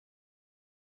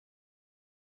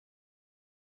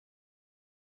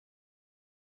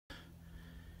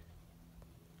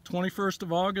21st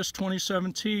of August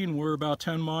 2017, we're about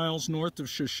 10 miles north of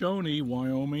Shoshoni,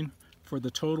 Wyoming, for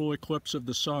the total eclipse of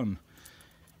the sun.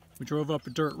 We drove up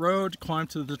a dirt road, climbed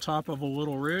to the top of a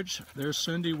little ridge. There's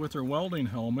Cindy with her welding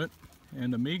helmet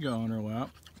and Amiga on her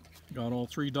lap. Got all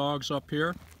three dogs up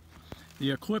here.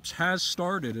 The eclipse has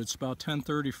started. It's about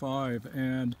 10:35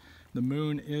 and the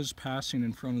moon is passing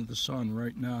in front of the sun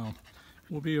right now.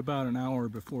 It will be about an hour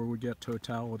before we get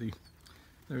totality.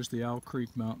 There's the Owl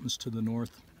Creek Mountains to the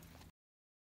north.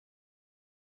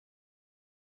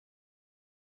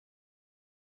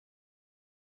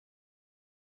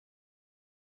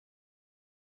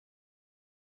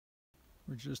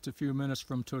 We're just a few minutes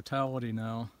from totality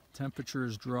now. Temperature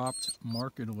has dropped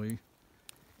markedly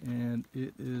and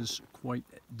it is quite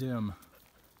dim.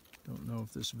 Don't know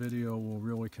if this video will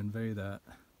really convey that.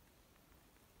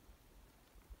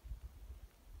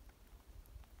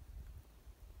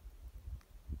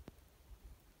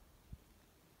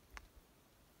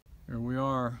 Here we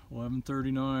are,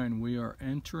 11:39. We are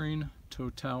entering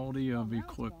totality of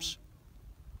eclipse.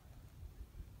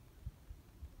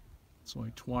 It's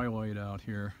like twilight out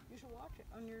here. You should watch it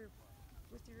on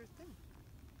with your thing.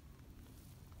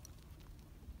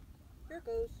 Here it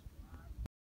goes.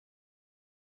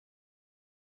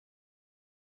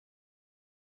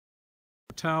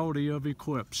 Totality of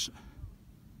eclipse.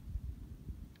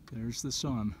 There's the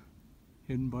sun,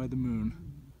 hidden by the moon.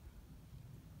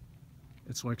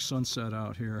 It's like sunset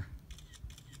out here.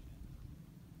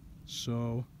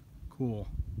 So cool.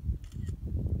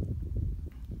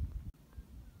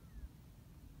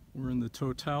 We're in the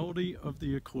totality of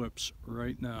the eclipse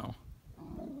right now.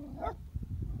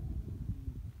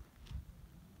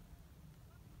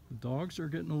 The dogs are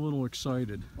getting a little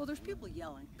excited. Well, there's people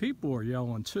yelling. People are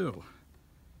yelling too.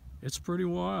 It's pretty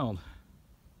wild.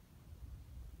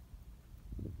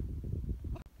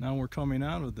 Now we're coming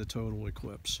out of the total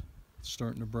eclipse. It's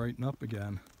starting to brighten up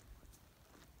again.